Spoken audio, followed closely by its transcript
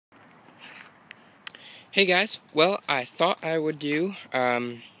Hey guys, well, I thought I would do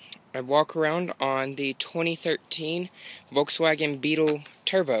a walk around on the 2013 Volkswagen Beetle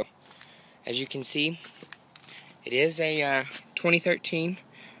Turbo. As you can see, it is a 2013.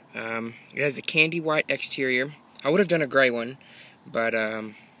 It has a candy white exterior. I would have done a gray one, but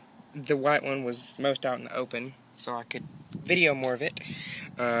the white one was most out in the open, so I could video more of it.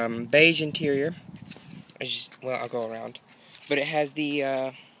 Beige interior. Well, I'll go around. But it has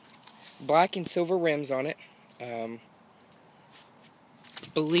the black and silver rims on it.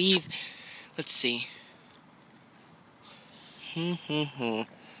 Believe, let's see.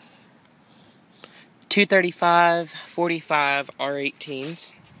 235, 45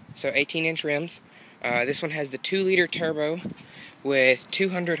 R18s, so 18-inch rims. This one has the 2-liter turbo with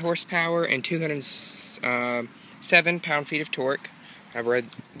 200 horsepower and 207 pound-feet of torque. I read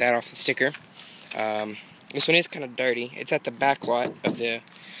that off the sticker. This one is kind of dirty. It's at the back lot of the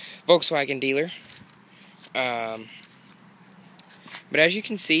Volkswagen dealer. But as you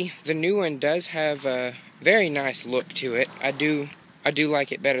can see, the new one does have a very nice look to it. I do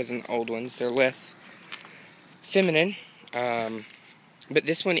like it better than the old ones. They're less feminine. But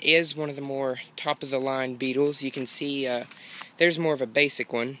this one is one of the more top-of-the-line Beetles. You can see there's more of a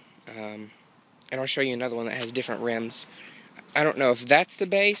basic one. And I'll show you another one that has different rims. I don't know if that's the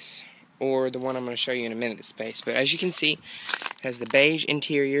base or the one I'm going to show you in a minute is base. But as you can see, it has the beige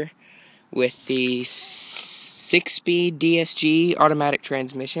interior with the 6-speed DSG automatic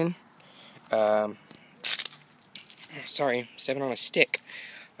transmission. Sorry, stepping on a stick.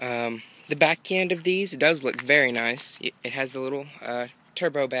 The back end of these does look very nice. It has the little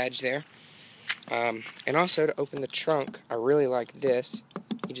turbo badge there. And also, to open the trunk, I really like this.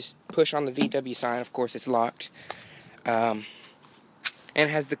 You just push on the VW sign. Of course, it's locked. And it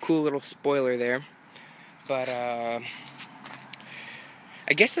has the cool little spoiler there. But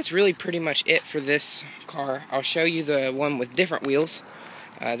I guess that's really pretty much it for this car. I'll show you the one with different wheels.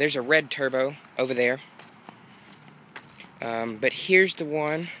 There's a red turbo over there. But here's the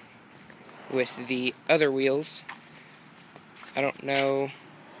one with the other wheels. I don't know.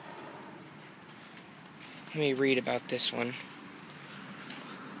 Let me read about this one.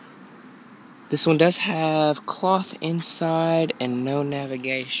 This one does have cloth inside and no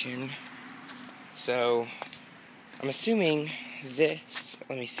navigation. So, I'm assuming this,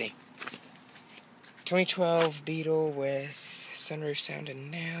 let me see. 2012 Beetle with sunroof, sound,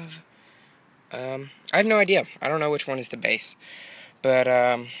 and nav. I have no idea. I don't know which one is the base. But,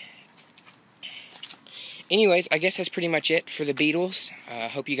 anyways, I guess that's pretty much it for the Beetles.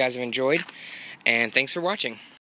 Hope you guys have enjoyed. And thanks for watching.